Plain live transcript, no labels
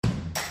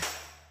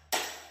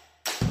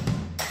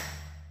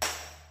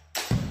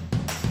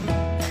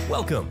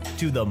Welcome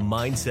to the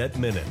Mindset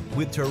Minute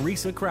with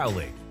Teresa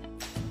Crowley.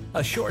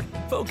 A short,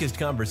 focused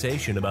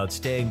conversation about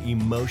staying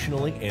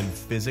emotionally and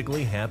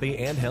physically happy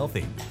and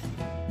healthy.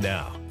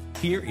 Now,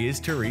 here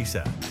is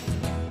Teresa.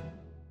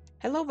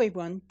 Hello,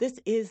 everyone. This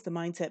is the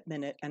Mindset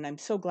Minute, and I'm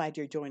so glad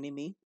you're joining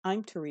me.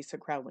 I'm Teresa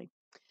Crowley.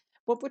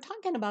 What we're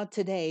talking about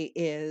today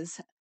is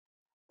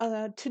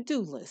a to-do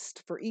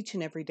list for each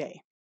and every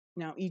day.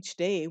 Now, each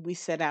day we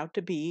set out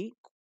to be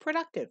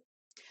productive.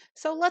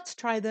 So let's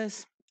try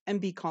this and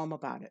be calm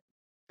about it.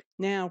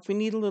 Now, if we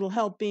need a little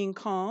help being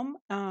calm,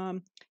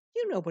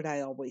 you know what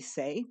I always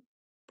say,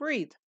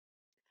 breathe.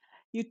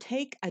 You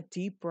take a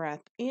deep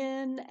breath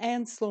in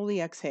and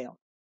slowly exhale.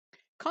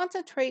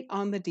 Concentrate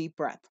on the deep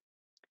breath.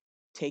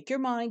 Take your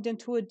mind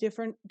into a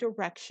different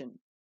direction.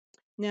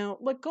 Now,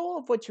 let go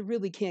of what you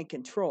really can't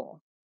control.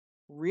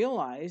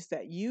 Realize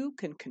that you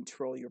can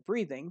control your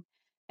breathing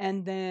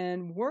and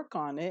then work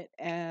on it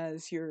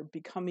as you're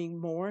becoming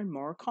more and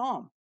more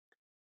calm.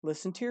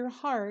 Listen to your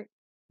heart,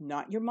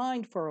 not your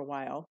mind, for a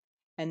while,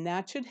 and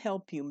that should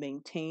help you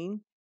maintain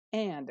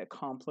and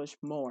accomplish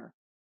more.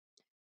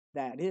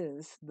 That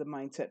is the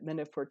Mindset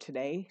Minute for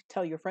today.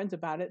 Tell your friends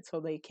about it so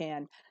they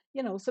can,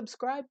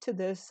 subscribe to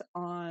this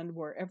on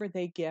wherever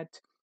they get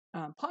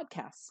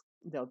podcasts.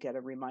 They'll get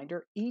a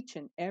reminder each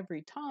and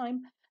every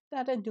time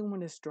that a new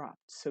one is dropped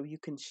so you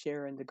can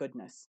share in the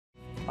goodness.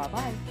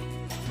 Bye-bye.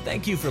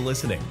 Thank you for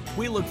listening.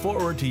 We look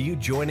forward to you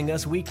joining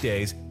us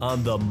weekdays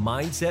on the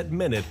Mindset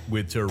Minute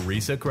with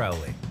Teresa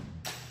Crowley.